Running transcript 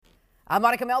I'm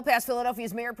Monica Malpass.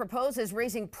 Philadelphia's mayor proposes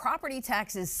raising property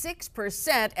taxes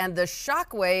 6%, and the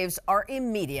shockwaves are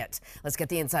immediate. Let's get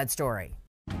the inside story.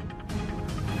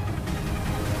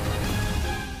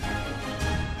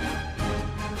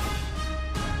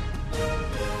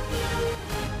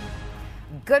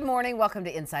 Good morning. Welcome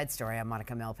to Inside Story. I'm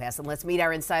Monica Malpass, and let's meet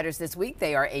our insiders this week.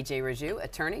 They are A.J. Raju,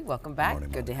 attorney. Welcome back. Morning,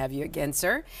 Good to have you again,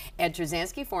 sir. Ed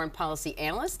Trzanski, foreign policy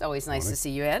analyst. Always nice to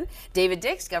see you, Ed. David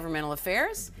Dix, governmental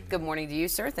affairs. Good morning to you,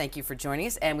 sir. Thank you for joining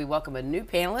us. And we welcome a new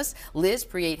panelist, Liz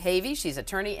Priete-Havey. She's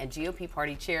attorney and GOP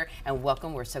party chair. And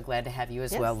welcome. We're so glad to have you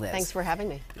as well, Liz. Thanks for having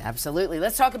me. Absolutely.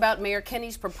 Let's talk about Mayor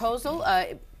Kenney's proposal.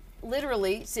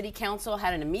 Literally, City Council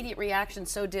had an immediate reaction.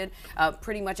 So did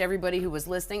pretty much everybody who was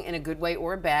listening, in a good way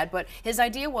or a bad. But his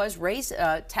idea was raise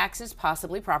taxes,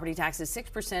 possibly property taxes,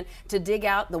 6% to dig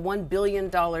out the $1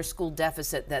 billion school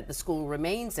deficit that the school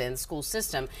remains in, school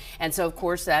system. And so, of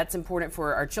course, that's important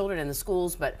for our children in the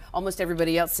schools. But almost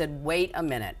everybody else said, wait a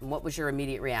minute. And what was your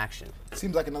immediate reaction? It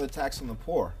seems like another tax on the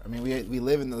poor. I mean, we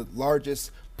live in the largest,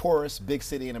 poorest big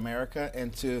city in America,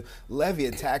 and to levy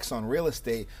a tax on real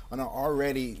estate on an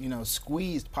already,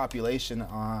 squeezed population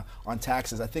on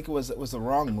taxes, I think it was the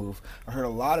wrong move. I heard a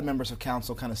lot of members of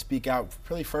council kind of speak out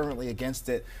pretty fervently against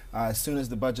it as soon as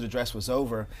the budget address was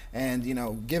over. And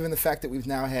given the fact that we've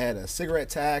now had a cigarette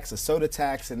tax, a soda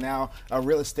tax, and now a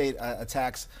real estate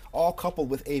tax, all coupled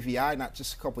with AVI not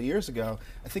just a couple years ago,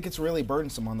 I think it's really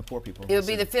burdensome on the poor people. It would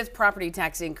be the 5th property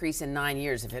tax increase in 9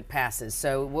 years if it passes.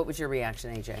 So what was your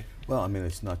reaction, AJ? Well, I mean,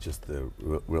 it's not just the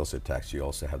real estate tax. You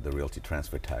also have the realty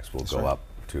transfer tax will go up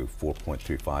to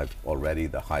 4.35 already.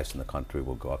 The highest in the country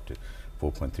will go up to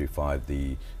 4.35.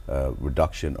 The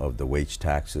reduction of the wage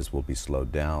taxes will be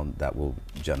slowed down. That will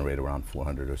generate around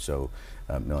 400 or so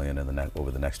million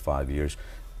over the next 5 years.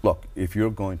 Look, if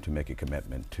you're going to make a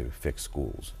commitment to fix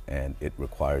schools and it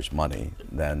requires money,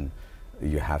 then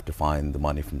you have to find the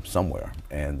money from somewhere.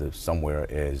 And the somewhere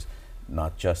is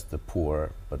not just the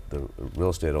poor, but the real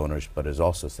estate owners, but is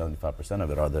also 75% of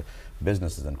it are the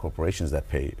businesses and corporations that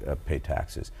pay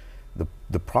taxes.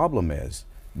 The problem is,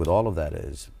 with all of that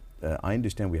is, I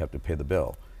understand we have to pay the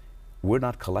bill. We're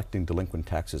not collecting delinquent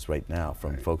taxes right now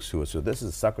from folks who are, so this is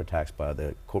a sucker tax by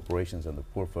the corporations and the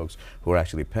poor folks who are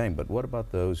actually paying. But what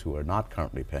about those who are not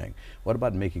currently paying? What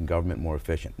about making government more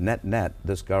efficient? Net,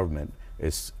 this government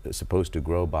is supposed to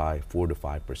grow by 4 to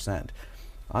 5%.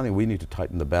 I think we need to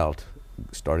tighten the belt,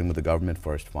 starting with the government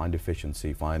first, find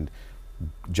efficiency, find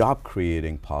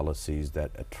job-creating policies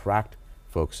that attract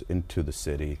folks into the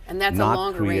city. And that's a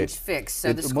long-range fix.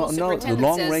 So the school superintendent the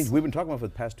long says, range, we've been talking about for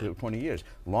the past 20 years.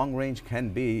 Long range can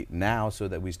be now so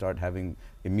that we start having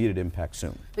immediate impact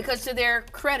soon. Because to their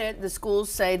credit, the schools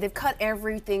say they've cut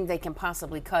everything they can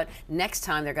possibly cut. Next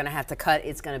time they're going to have to cut,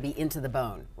 it's going to be into the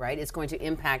bone, right? It's going to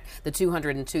impact the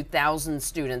 202,000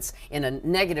 students in a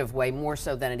negative way, more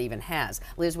so than it even has.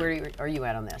 Liz, where are you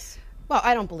at on this? Well,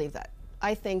 I don't believe that.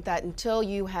 I think that until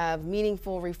you have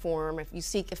meaningful reform, if you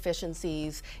seek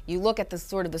efficiencies, you look at the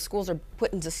the schools are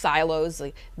put into silos,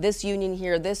 like this union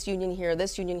here, this union here,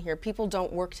 this union here. People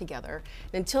don't work together.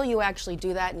 And until you actually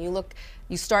do that and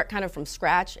you start kind of from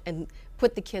scratch and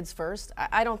put the kids first,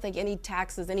 I don't think any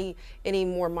taxes, any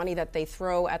more money that they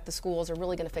throw at the schools are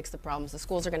really going to fix the problems. The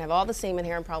schools are going to have all the same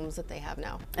inherent problems that they have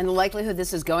now. And the likelihood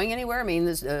this is going anywhere? I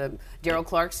mean, Darrell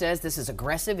Clark says this is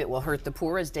aggressive. It will hurt the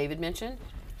poor, as David mentioned.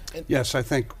 Yes, I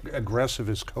think aggressive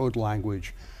is code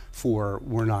language for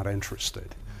we're not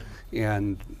interested.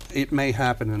 And it may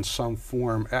happen in some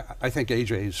form. I think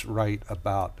AJ's right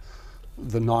about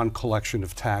the non-collection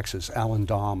of taxes. Alan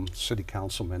Dom, city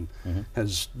councilman,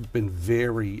 has been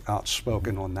very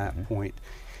outspoken on that point.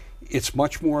 It's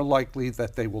much more likely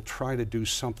that they will try to do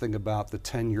something about the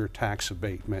 10-year tax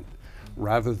abatement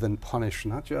rather than punish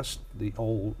not just the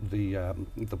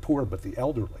poor, but the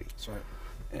elderly. That's right.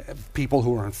 People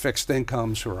who are on fixed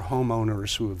incomes, who are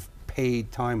homeowners, who have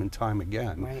paid time and time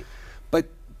again. Right. But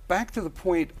back to the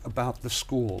point about the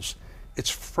schools, it's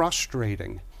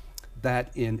frustrating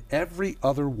that in every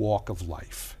other walk of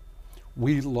life,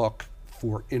 we look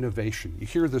for innovation. You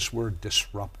hear this word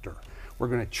disruptor. We're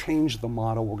going to change the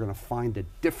model. We're going to find a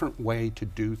different way to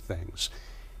do things.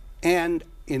 And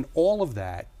in all of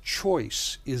that,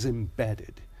 choice is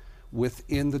embedded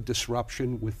within the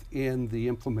disruption, within the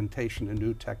implementation of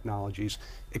new technologies,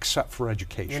 except for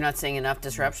education. You're not seeing enough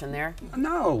disruption there?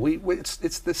 No,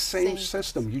 it's the same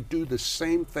system. You do the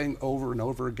same thing over and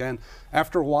over again.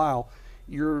 After a while,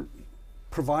 you're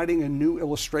providing a new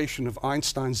illustration of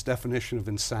Einstein's definition of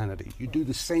insanity. You do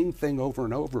the same thing over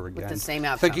and over again. the same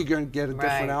outcome. Think you're going to get a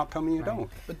different Right. outcome, and you Right. don't.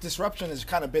 But disruption has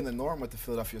kind of been the norm with the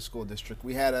Philadelphia School District.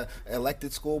 We had an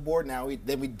elected school board. Now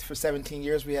for 17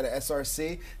 years we had an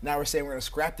SRC. Now we're saying we're going to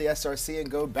scrap the SRC and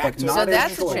go back But to not So a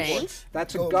that's a choice. change.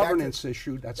 That's a Go back to- governance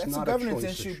issue. That's not a governance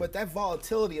choice issue, but that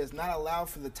volatility has not allowed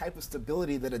for the type of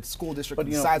stability that a school district But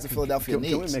the you know, size of Philadelphia can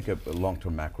we needs. make a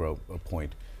long-term macro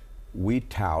point? We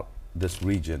tout this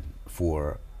region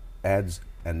for eds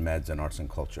and meds and arts and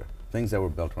culture, things that were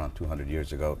built around 200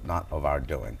 years ago, not of our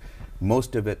doing.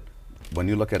 Most of it, when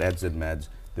you look at eds and meds,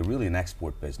 they're really an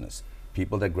export business.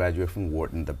 People that graduate from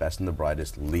Wharton, the best and the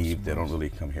brightest, leave. They don't really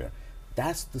come here.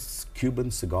 That's the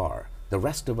Cuban cigar. The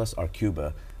rest of us are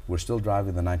Cuba. We're still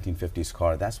driving the 1950s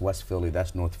car. That's West Philly,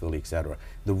 that's North Philly, etc.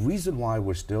 The reason why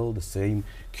we're still the same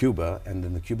Cuba and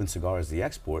then the Cuban cigar is the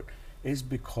export is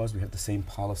because we have the same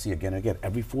policy again and again.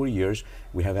 Every 4 years,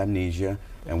 we have amnesia,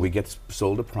 and we get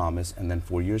sold a promise, and then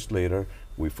 4 years later,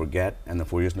 we forget, and then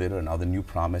 4 years later, another new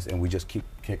promise, and we just keep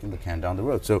kicking the can down the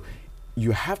road. So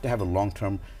you have to have a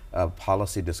long-term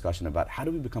policy discussion about how do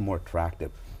we become more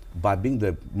attractive. By being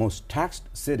the most taxed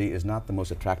city is not the most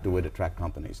attractive way to attract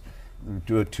companies.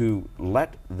 To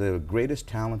let the greatest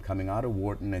talent coming out of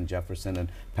Wharton and Jefferson and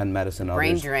Penn Medicine and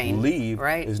Brain others drain, leave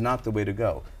right. is not the way to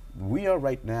go. We are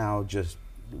right now just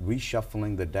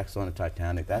reshuffling the decks on the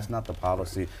Titanic. That's not the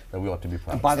policy that we ought to be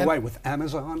proud And of. by the way, with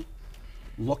Amazon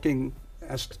looking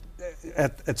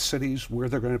at cities where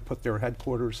they're going to put their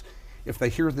headquarters, if they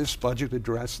hear this budget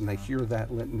address and they hear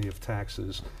that litany of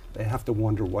taxes, they have to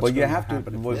wonder what's Well, going you to have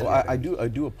happen. to. if Well, they I do.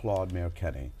 do applaud Mayor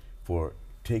Kenny for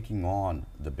taking on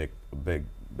the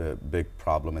big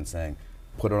problem and saying,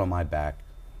 "Put it on my back.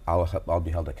 I'll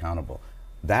be held accountable."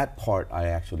 That part I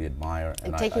actually admire,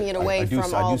 And I- taking it I away do from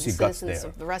see- I all do the see guts citizens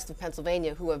there. of the rest of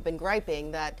Pennsylvania who have been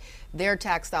griping that their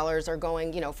tax dollars are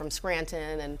going, from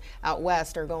Scranton and out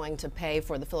west are going to pay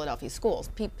for the Philadelphia schools.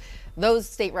 Those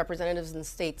state representatives and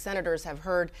state senators have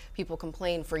heard people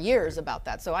complain for years about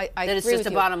that. So I That it's agree just with a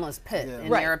you. bottomless pit, in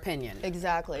Right. their opinion.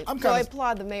 Exactly. I'm So I kinda-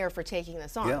 applaud the mayor for taking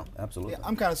this on. Yeah, absolutely. Yeah,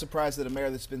 I'm kind of surprised that a mayor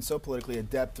that's been so politically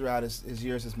adept throughout his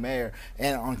years as mayor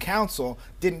and on council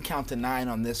didn't count to 9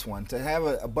 on this one. To have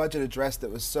a budget address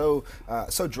that was so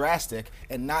drastic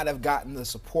and not have gotten the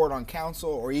support on council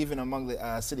or even among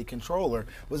the city controller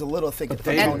was a little thing. But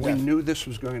David, we knew this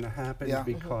was going to happen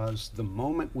because the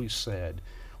moment we said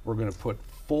we're going to put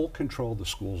full control of the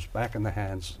schools back in the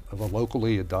hands of a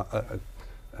locally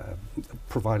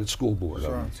provided school board.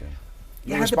 Sure.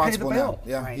 You He's had to pay the responsible now. bill.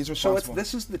 Yeah, Right. he's So responsible.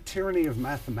 this is the tyranny of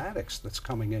mathematics that's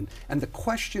coming in. And the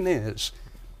question is,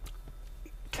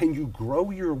 can you grow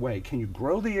your way? Can you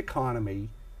grow the economy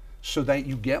so that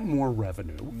you get more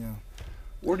revenue? Yeah.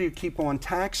 Or do you keep on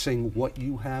taxing what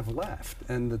you have left?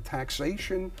 And the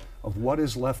taxation of what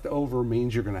is left over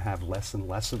means you're going to have less and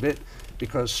less of it,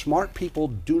 because smart people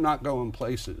do not go in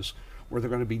places where they're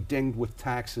going to be dinged with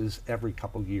taxes every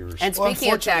couple years. And Well, speaking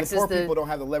of unfortunately, taxes, poor the- people don't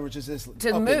have the leverages to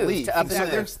up move, and leave. to up so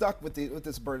and they're move. stuck with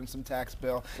this burdensome tax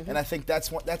bill, and I think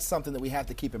that's something that we have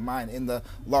to keep in mind in the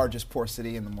largest poor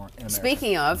city in America.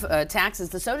 Speaking of taxes,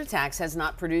 the soda tax has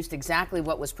not produced exactly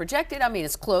what was projected. I mean,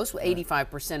 it's close,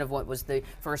 85% of what was the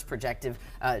first projected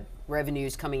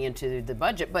revenues coming into the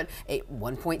budget, but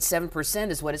 1.7%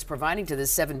 is what it's providing to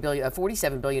this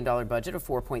 $47 billion budget of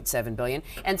 $4.7 billion.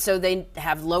 And so they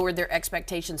have lowered their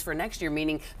expectations for next year,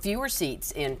 meaning fewer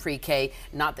seats in pre-K,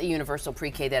 not the universal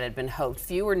pre-K that had been hoped,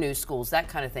 fewer new schools, that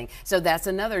kind of thing. So that's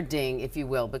another ding, if you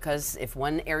will, because if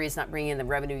one area is not bringing in the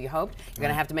revenue you hoped, you're going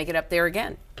to have to make it up there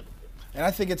again. And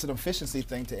I think it's an efficiency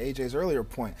thing, to AJ's earlier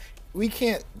point. We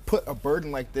can't put a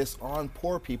burden like this on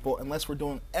poor people unless we're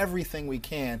doing everything we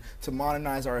can to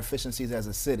modernize our efficiencies as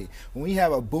a city. When we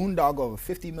have a boondoggle of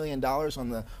 $50 million on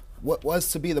the what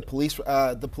was to be the police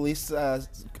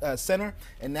center,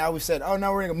 and now we've said, oh,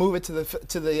 now we're going to move it to the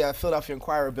Philadelphia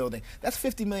Inquirer building. That's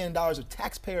 $50 million of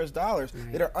taxpayers' dollars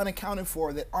that are unaccounted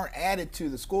for, that aren't added to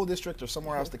the school district or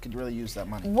somewhere else that could really use that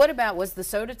money. What about, was the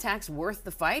soda tax worth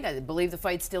the fight? I believe the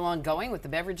fight's still ongoing with the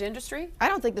beverage industry. I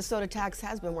don't think the soda tax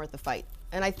has been worth the fight.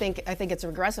 And I think it's a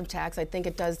regressive tax. I think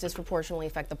it does disproportionately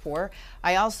affect the poor.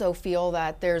 I also feel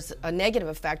that there's a negative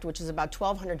effect, which is about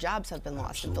 1,200 jobs have been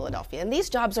lost in Philadelphia. And these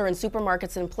jobs are in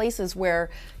supermarkets and places where,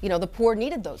 the poor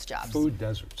needed those jobs. Food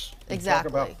deserts.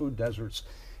 Exactly. We talk about food deserts.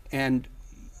 And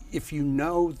if you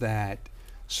know that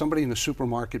somebody in the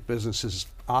supermarket business is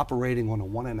operating on a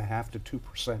 1.5% to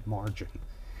 2% margin,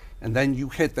 and then you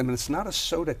hit them, and it's not a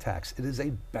soda tax, it is a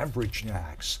beverage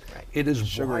tax. Right. It is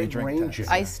Sugary drink wide-ranging. tax.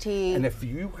 Iced tea, And if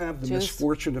you have the juice.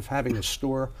 misfortune of having a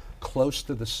store close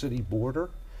to the city border,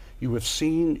 You have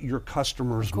seen your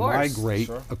customers course. migrate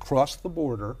Sure. across the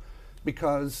border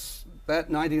because that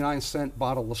 99-cent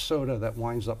bottle of soda that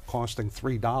winds up costing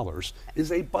 $3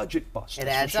 is a budget buster. It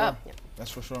adds up.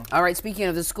 That's for sure. All right, speaking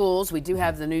of the schools, we do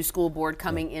have the new school board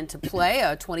coming into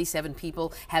play. 27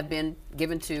 people have been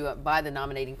given to by the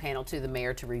nominating panel to the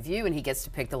mayor to review, and he gets to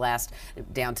pick the last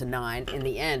down to 9. In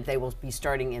the end, they will be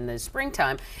starting in the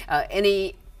springtime.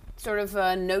 Any sort of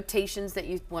notations that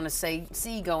you want to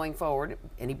see going forward?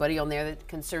 Anybody on there that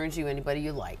concerns you? Anybody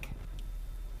you like?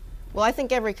 Well, I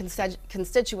think every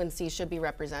constituency should be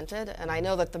represented, and I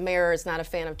know that the mayor is not a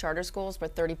fan of charter schools,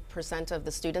 but 30% of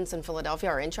the students in Philadelphia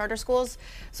are in charter schools,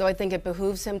 so I think it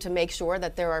behooves him to make sure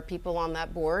that there are people on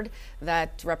that board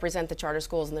that represent the charter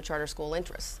schools and the charter school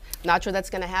interests. Not sure that's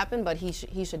going to happen, but he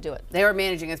should do it. They are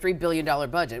managing a $3 billion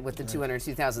budget with the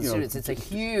 202,000 You know, students. It's a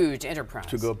huge enterprise.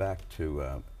 To go back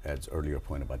to Ed's earlier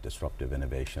point about disruptive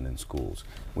innovation in schools,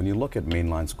 when you look at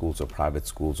mainline schools or private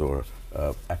schools or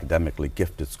academically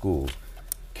gifted schools,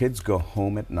 kids go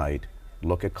home at night,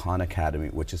 look at Khan Academy,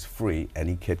 which is free.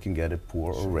 Any kid can get it,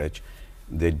 poor or rich.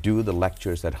 They do the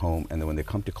lectures at home, and then when they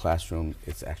come to classroom,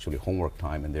 it's actually homework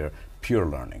time, and they're pure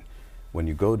learning. When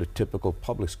you go to typical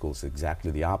public schools, it's exactly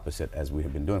the opposite, as we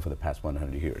have been doing for the past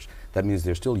 100 years. That means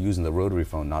they're still using the rotary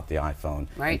phone, not the iPhone,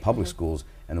 in public schools,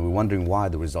 and we're wondering why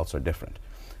the results are different.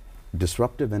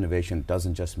 Disruptive innovation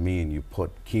doesn't just mean you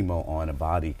put chemo on a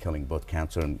body killing both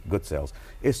cancer and good cells.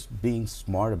 It's being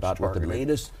smart about what the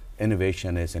latest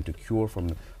innovation is and to cure from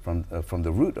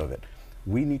the root of it.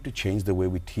 We need to change the way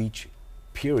we teach,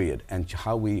 period, and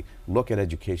how we look at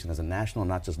education as a national,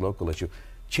 not just local issue.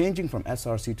 Changing from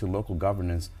SRC to local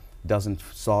governance doesn't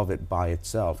solve it by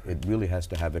itself. It really has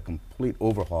to have a complete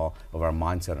overhaul of our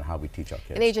mindset on how we teach our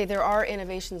kids. And AJ, there are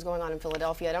innovations going on in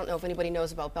Philadelphia. I don't know if anybody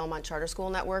knows about Belmont Charter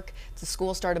School Network. It's a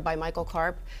school started by Michael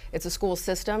Karp. It's a school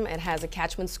system. It has a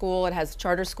catchment school. It has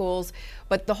charter schools.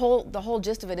 But the whole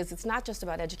gist of it is it's not just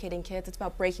about educating kids. It's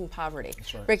about breaking poverty.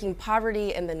 That's right. Breaking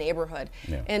poverty in the neighborhood.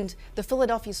 Yeah. And the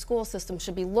Philadelphia school system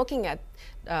should be looking at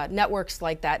networks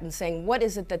like that and saying, what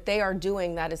is it that they are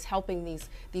doing that is helping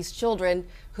these children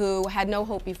who had no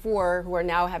hope before, who are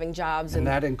now having jobs. And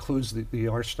that includes the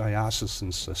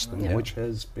archdiocesan system, which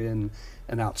has been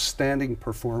an outstanding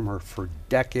performer for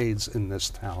decades in this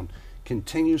town,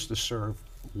 continues to serve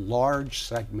large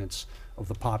segments of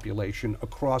the population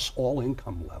across all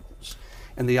income levels.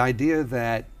 And the idea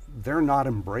that they're not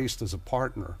embraced as a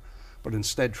partner, but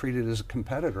instead treated as a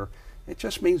competitor, it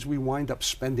just means we wind up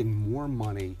spending more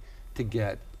money to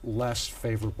get less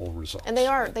favorable results. And they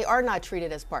are not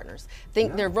treated as partners.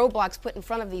 There are roadblocks put in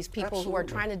front of these people who are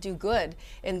trying to do good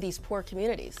in these poor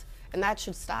communities, and that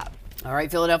should stop. All right,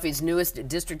 Philadelphia's newest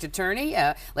district attorney,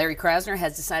 Larry Krasner,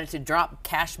 has decided to drop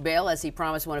cash bail as he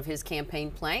promised one of his campaign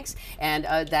planks, and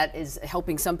that is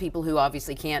helping some people who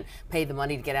obviously can't pay the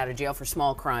money to get out of jail for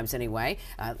small crimes anyway,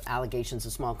 allegations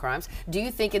of small crimes. Do you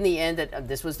think in the end that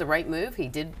this was the right move? He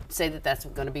did say that that's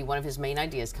going to be one of his main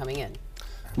ideas coming in.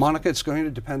 Monica, it's going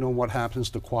to depend on what happens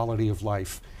to quality of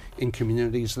life in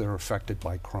communities that are affected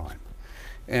by crime.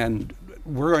 And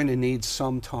we're going to need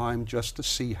some time just to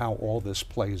see how all this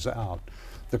plays out.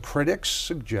 The critics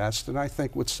suggest, and I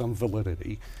think with some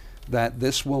validity, that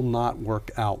this will not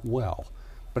work out well.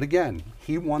 But again,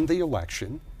 he won the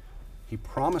election. He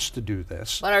promised to do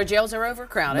this. But our jails are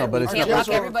overcrowded. No, but we it's can't not lock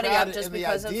everybody up just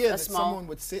because of the idea a that small. someone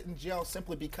would sit in jail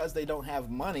simply because they don't have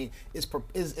money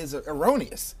is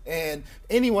erroneous. And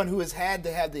anyone who has had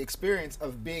to have the experience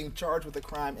of being charged with a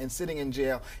crime and sitting in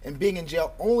jail and being in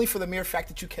jail only for the mere fact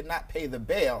that you cannot pay the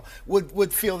bail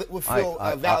would feel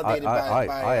validated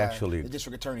by the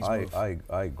district attorney's move.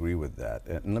 I agree with that.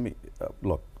 And let me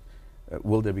look.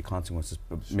 Will there be consequences?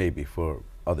 Maybe for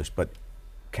others, but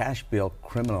cash bail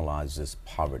criminalizes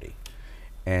poverty.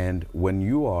 And when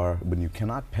you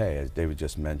cannot pay, as David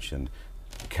just mentioned,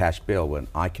 cash bail, when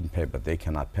I can pay but they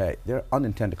cannot pay, there are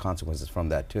unintended consequences from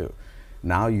that too.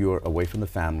 Now you're away from the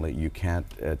family, you can't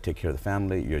take care of the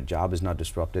family, your job is not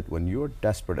disrupted. When you're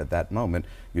desperate at that moment,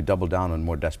 you double down on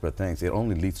more desperate things. It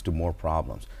only leads to more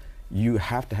problems. You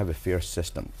have to have a fair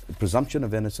system. The presumption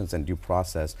of innocence and due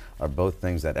process are both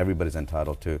things that everybody's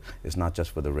entitled to. It's not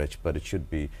just for the rich, but it should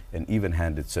be an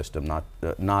even-handed system, not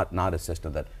a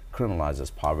system that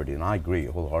criminalizes poverty. And I agree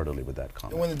wholeheartedly with that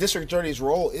comment. And when the district attorney's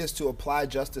role is to apply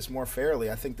justice more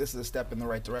fairly, I think this is a step in the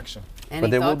right direction. Any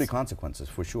but there will thoughts? be consequences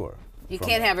for sure. You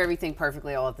can't have everything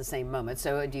perfectly all at the same moment.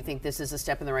 So do you think this is a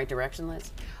step in the right direction,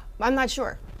 Liz? I'm not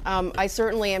sure. I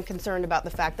certainly am concerned about the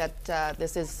fact that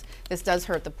this does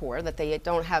hurt the poor, that they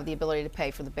don't have the ability to pay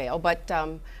for the bail. But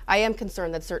I am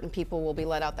concerned that certain people will be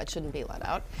let out that shouldn't be let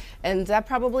out, and that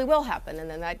probably will happen. And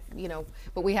then that,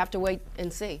 but we have to wait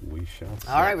and see. We shall see.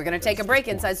 All right, we're going to take a break.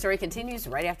 Inside Story continues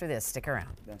right after this. Stick around.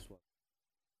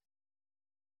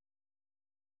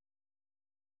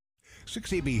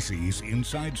 6ABC's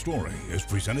Inside Story is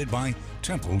presented by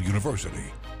Temple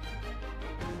University.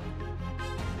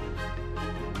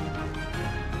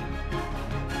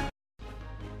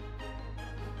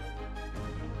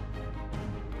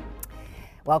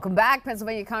 Welcome back.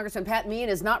 Pennsylvania Congressman Pat Meehan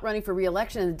is not running for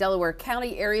re-election in the Delaware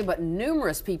County area, but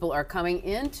numerous people are coming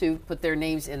in to put their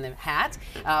names in the hat.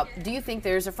 Do you think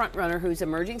there's a front runner who's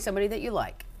emerging, somebody that you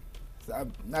like?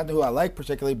 Not who I like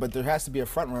particularly, but there has to be a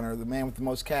front runner, the man with the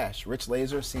most cash. Rich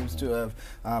Laser seems to have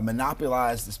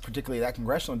monopolized this, particularly that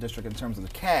congressional district, in terms of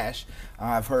the cash.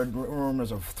 I've heard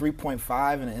rumors of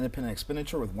 3.5 in an independent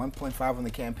expenditure with 1.5 on the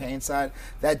campaign side.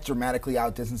 That dramatically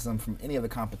outdistances them from any of the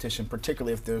competition,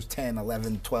 particularly if there's 10,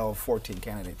 11, 12, 14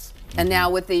 candidates. And now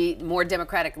with the more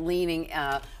Democratic leaning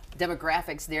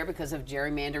demographics there because of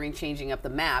gerrymandering changing up the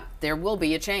map, there will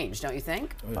be a change, don't you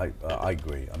think? I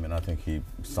agree. I mean, I think he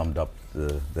summed up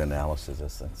the analysis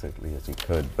as succinctly as he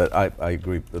could. But I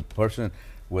agree. The person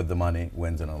with the money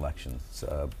wins in elections,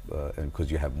 and because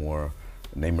you have more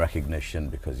name recognition,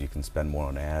 because you can spend more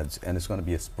on ads, and it's going to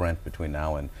be a sprint between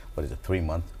now and, what is it,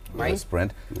 3-month Right.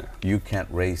 sprint. Yeah. You can't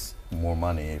raise more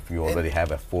money if you already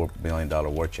have a $4 million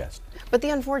war chest. But the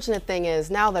unfortunate thing is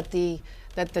now that the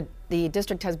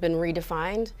district has been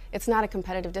redefined, it's not a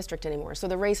competitive district anymore. So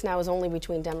the race now is only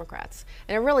between Democrats.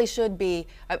 And it really should be,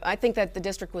 I think that the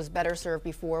district was better served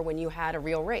before when you had a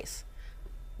real race.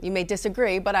 You may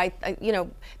disagree, but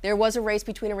there was a race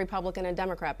between a Republican and a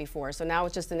Democrat before. So now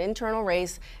it's just an internal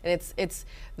race, and it's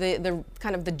the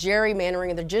kind of the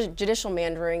gerrymandering and the judicial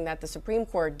mandering that the Supreme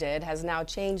Court did has now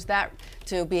changed that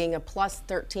to being a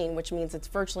 +13, which means it's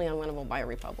virtually unwinnable by a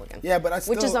Republican. Yeah, but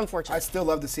which is unfortunate. I still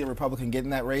love to see a Republican get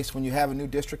in that race. When you have a new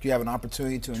district, you have an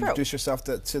opportunity to introduce yourself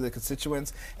to the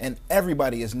constituents, and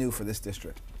everybody is new for this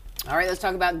district. All right, let's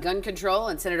talk about gun control.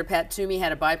 And Senator Pat Toomey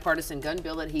had a bipartisan gun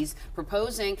bill that he's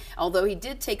proposing, although he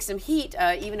did take some heat,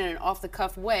 even in an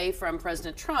off-the-cuff way, from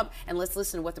President Trump. And let's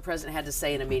listen to what the president had to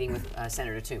say in a meeting with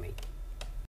Senator Toomey.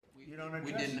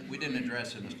 We didn't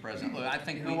address it as president. Look, I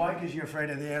think why? Because you're afraid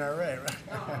of the NRA,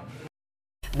 right?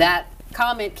 That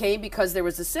comment came because there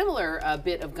was a similar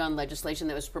bit of gun legislation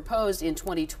that was proposed in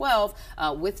 2012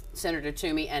 with Senator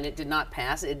Toomey, and it did not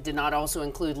pass. It did not also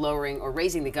include lowering or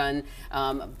raising the gun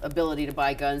ability to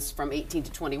buy guns from 18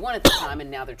 to 21 at the time, and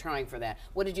now they're trying for that.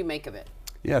 What did you make of it?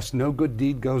 Yes, no good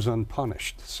deed goes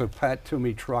unpunished. So Pat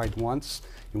Toomey tried once,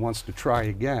 he wants to try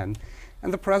again,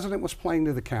 and the president was playing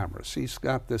to the cameras. He's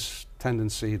got this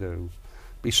tendency to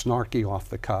be snarky off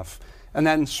the cuff, and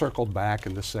then circled back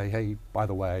and to say, hey, by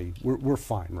the way, we're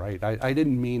fine, right? I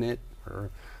didn't mean it, or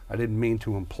I didn't mean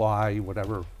to imply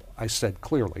whatever I said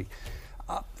clearly.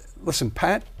 Listen,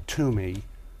 Pat Toomey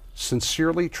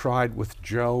sincerely tried with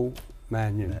Joe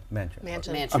Manchin.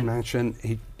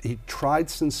 He tried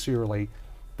sincerely.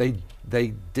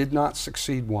 They did not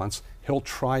succeed once. He'll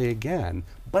try again,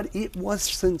 but it was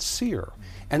sincere,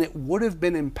 and it would have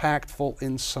been impactful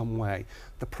in some way.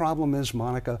 The problem is,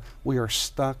 Monica, we are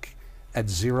stuck at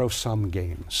zero-sum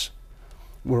games,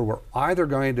 where we're either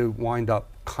going to wind up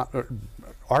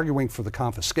arguing for the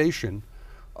confiscation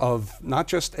of not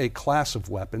just a class of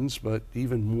weapons, but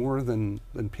even more than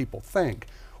people think,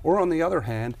 or on the other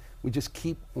hand, we just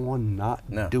keep on not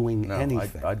doing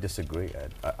anything. I disagree,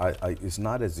 Ed. It's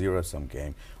not a zero-sum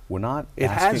game. We're not. It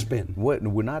has been.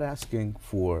 We're not asking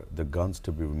for the guns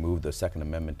to be removed, the Second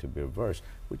Amendment to be reversed.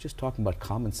 We're just talking about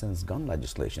common sense gun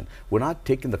legislation. We're not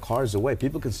taking the cars away.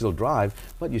 People can still drive,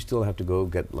 but you still have to go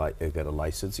get a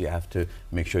license. You have to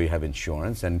make sure you have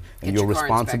insurance, and you're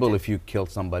responsible if you kill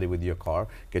somebody with your car.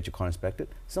 Get your car inspected.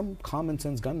 Some common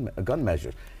sense gun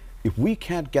measure. If we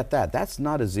can't get that, that's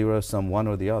not a zero-sum one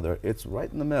or the other. It's right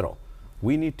in the middle.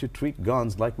 We need to treat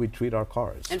guns like we treat our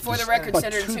cars. And for the record,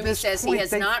 Senator Toomey says he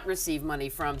has not received money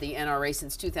from the NRA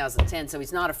since 2010, so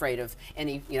he's not afraid of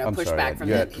any pushback from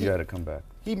them. You had to come back.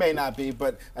 He may not be,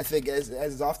 but I think as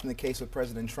is often the case with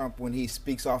President Trump, when he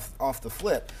speaks off the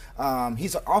flip,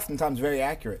 he's oftentimes very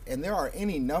accurate. And there are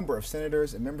any number of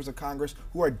senators and members of Congress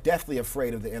who are deathly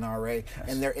afraid of the NRA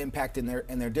and their impact in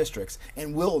their districts,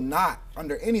 and will not,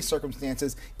 under any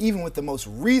circumstances, even with the most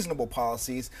reasonable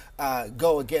policies,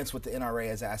 go against what the NRA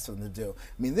has asked them to do.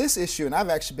 I mean, this issue, and I've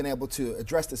actually been able to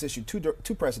address this issue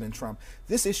to President Trump,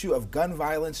 this issue of gun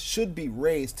violence should be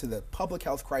raised to the public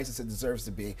health crisis it deserves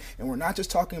to be. And we're not just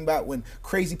just talking about when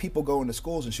crazy people go into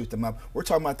schools and shoot them up. We're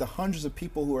talking about the hundreds of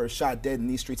people who are shot dead in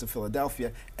these streets of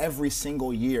Philadelphia every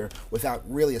single year without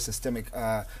really a systemic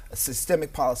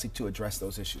policy to address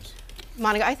those issues.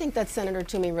 Monica, I think that Senator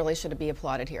Toomey really should be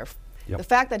applauded here. Yep. The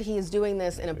fact that he is doing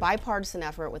this in a bipartisan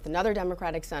effort with another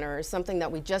Democratic senator is something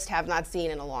that we just have not seen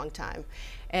in a long time.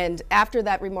 And after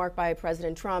that remark by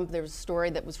President Trump, there was a story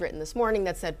that was written this morning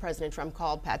that said President Trump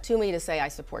called Pat Toomey to say, I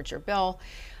support your bill.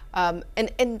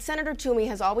 And Senator Toomey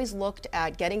has always looked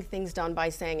at getting things done by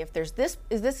saying, if this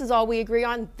is all we agree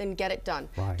on, then get it done.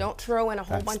 Right. Don't throw in a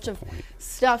whole That's bunch the of point.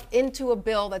 stuff into a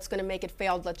bill that's going to make it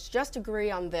fail. Let's just agree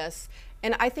on this.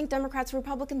 And I think Democrats and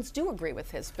Republicans do agree with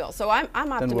his bill. So I'm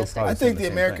optimistic. probably I think the the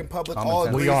same American thing. public Common all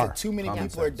sense. agrees We are. that too many Common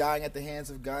people are sense. dying at the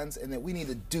hands of guns and that we need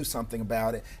to do something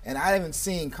about it. And I haven't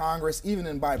seen Congress, even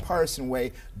in bipartisan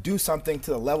way, do something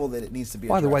to the level that it needs to be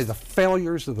By addressed. the way, the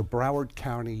failures of the Broward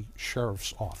County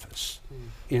Sheriff's Office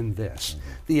in this.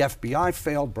 The FBI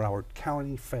failed, Broward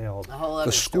County failed, A whole the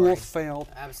other school story. failed.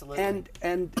 Absolutely.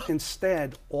 And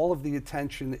instead, all of the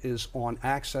attention is on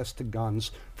access to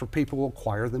guns for people who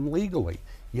acquire them legally.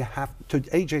 You have, to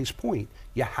AJ's point,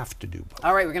 you have to do both.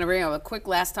 All right, we're going to bring up a quick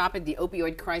last topic. The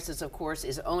opioid crisis, of course,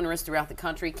 is onerous throughout the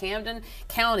country. Camden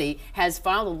County has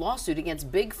filed a lawsuit against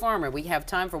Big Pharma. We have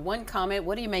time for one comment.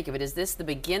 What do you make of it? Is this the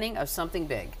beginning of something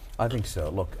big? I think so.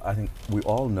 Look, I think we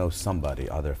all know somebody,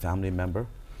 either a family member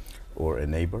or a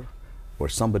neighbor or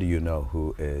somebody you know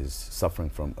who is suffering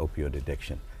from opioid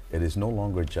addiction. It is no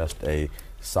longer just a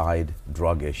side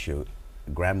drug issue.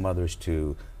 Grandmothers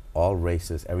to all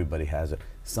races, everybody has it.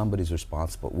 Somebody's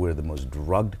responsible. We're the most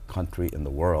drugged country in the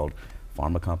world.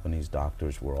 Pharma companies,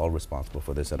 doctors, we're all responsible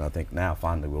for this. And I think now,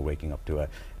 finally, we're waking up to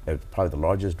probably the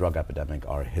largest drug epidemic in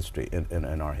our history.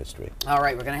 All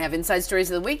right, we're going to have Inside Stories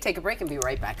of the Week. Take a break and be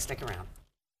right back. Stick around.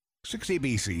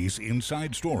 6ABC's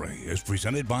Inside Story is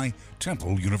presented by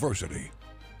Temple University.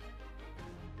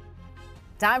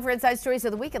 Time for Inside Stories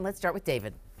of the Week, and let's start with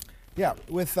David. Yeah,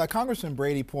 with Congressman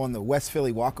Brady pulling the West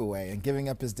Philly walkaway and giving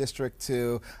up his district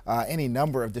to any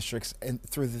number of districts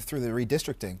through the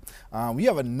redistricting, we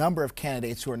have a number of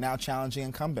candidates who are now challenging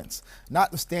incumbents.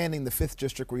 Notwithstanding the 5th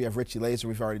district where you have Richie Laser,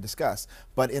 we've already discussed,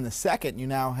 but in the 2nd you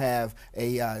now have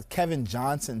a Kevin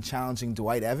Johnson challenging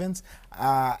Dwight Evans.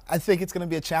 I think it's going to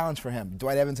be a challenge for him.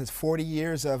 Dwight Evans has 40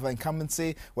 years of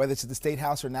incumbency, whether it's at the State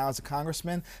House or now as a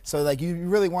congressman. So, like, you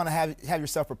really want to have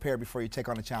yourself prepared before you take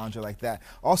on a challenger like that.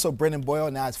 Also, Brendan Boyle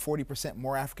now has 40%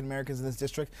 more African Americans in this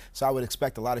district, so I would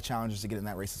expect a lot of challengers to get in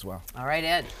that race as well. All right,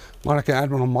 Ed. Monica,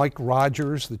 Admiral Mike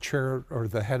Rogers, the chair or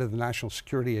the head of the National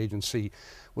Security Agency,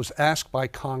 was asked by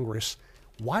Congress,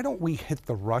 why don't we hit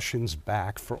the Russians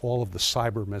back for all of the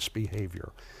cyber misbehavior?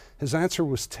 His answer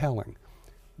was telling.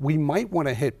 We might want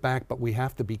to hit back, but we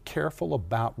have to be careful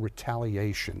about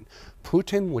retaliation.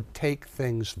 Putin would take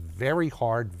things very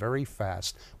hard, very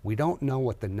fast. We don't know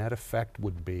what the net effect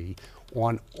would be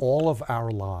on all of our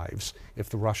lives if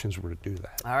the Russians were to do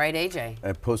that. All right, AJ.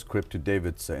 A postscript to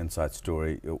David's Inside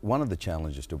Story. One of the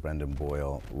challenges to Brendan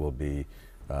Boyle will be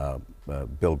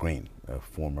Bill Green, a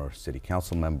former city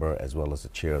council member, as well as the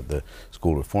chair of the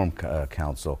School Reform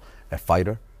Council, a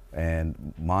fighter.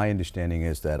 And my understanding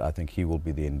is that I think he will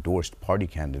be the endorsed party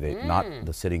candidate, not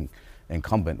the sitting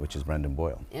incumbent, which is Brendan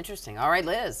Boyle. Interesting. All right,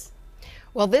 Liz.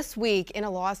 Well, this week in a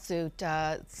lawsuit,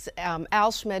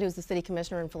 Al Schmidt, who's the city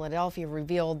commissioner in Philadelphia,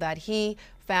 revealed that he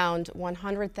found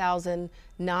 100,000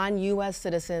 non-U.S.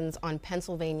 citizens on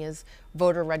Pennsylvania's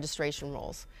voter registration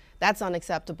rolls. That's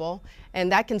unacceptable,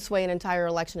 and that can sway an entire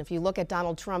election. If you look at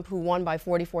Donald Trump, who won by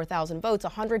 44,000 votes,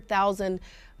 100,000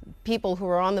 people who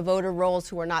are on the voter rolls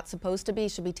who are not supposed to be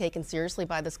should be taken seriously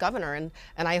by this governor, and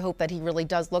I hope that he really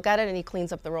does look at it and he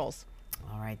cleans up the rolls.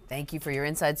 All right, thank you for your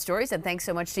Inside Stories, and thanks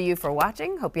so much to you for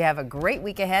watching. Hope you have a great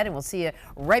week ahead, and we'll see you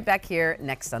right back here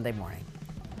next Sunday morning.